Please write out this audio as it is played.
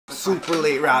super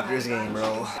late Raptors game,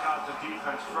 bro.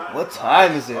 What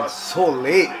time is it? It's so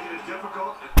late.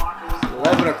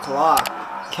 11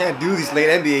 o'clock. Can't do these late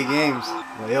NBA games.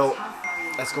 But yo,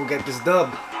 let's go get this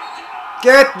dub.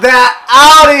 Get that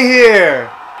out of here!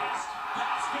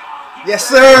 Yes,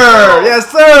 sir!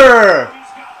 Yes, sir!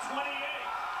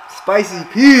 Spicy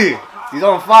P. He's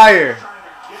on fire.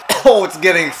 Oh, it's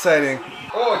getting exciting.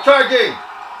 Oh, charging!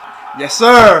 Yes,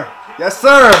 sir! Yes,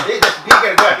 sir! Hey, that's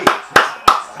bigger guy.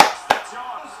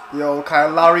 Yo,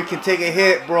 Kyle Lowry can take a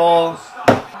hit, bro.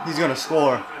 He's gonna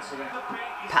score.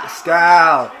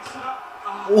 Pascal.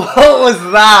 What was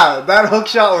that? That hook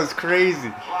shot was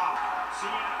crazy.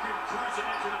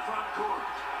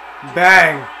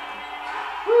 Bang.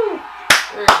 Woo.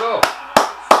 There you go.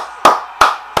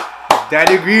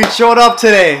 Daddy Green showed up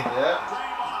today. Yeah.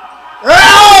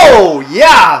 Oh,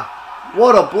 yeah.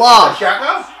 What a block.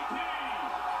 Shaka?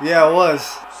 Yeah, it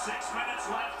was.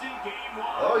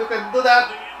 Oh, you can do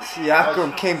that.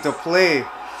 Siakam came to play.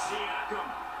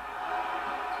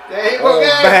 There you go, Oh,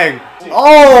 guys. bang.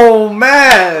 Oh,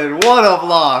 man. What a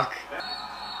block.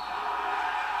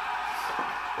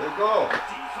 There you go.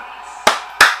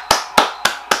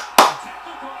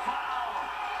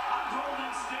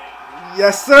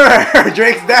 Yes, sir.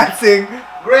 Drake's dancing.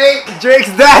 Great.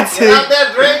 Drake's dancing. Get out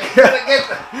there, Drake.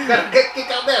 Gotta get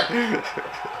kicked out there.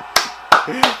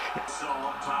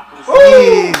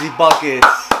 Easy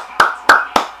buckets.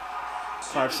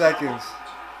 5 seconds.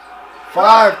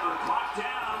 5.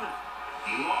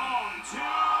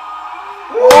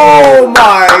 Oh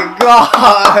my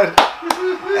God.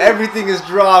 Everything is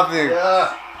dropping.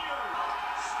 Yeah.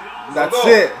 That's Go.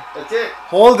 it. That's it.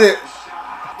 Hold it.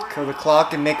 Kill the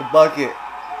clock and make a bucket.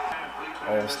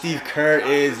 Oh, Steve Kerr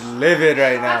is livid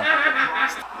right now.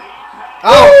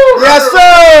 Oh, Woo, yes,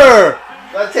 sir.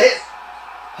 That's it.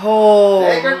 Oh,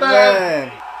 Take your time.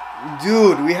 man.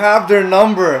 Dude, we have their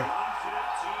number.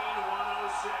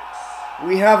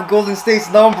 We have Golden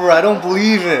State's number. I don't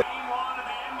believe it.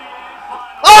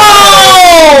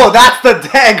 Oh, that's the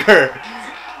dagger.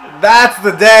 That's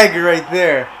the dagger right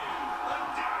there.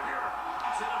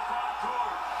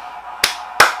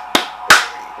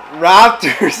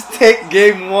 Raptors take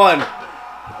game 1.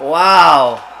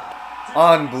 Wow.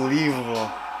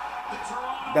 Unbelievable.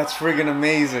 That's friggin'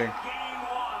 amazing.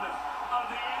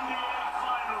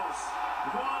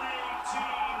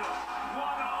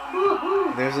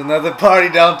 There's another party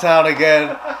downtown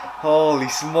again. Holy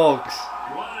smokes.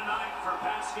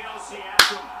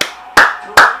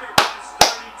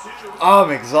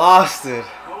 I'm exhausted.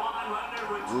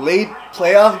 Late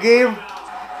playoff game?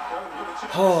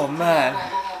 Oh man.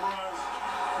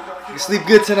 You sleep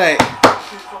good tonight.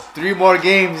 3 more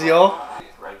games, yo.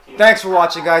 Thanks for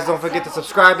watching, guys. Don't forget to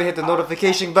subscribe and hit the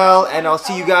notification bell. And I'll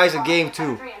see you guys in game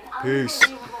 2. Peace.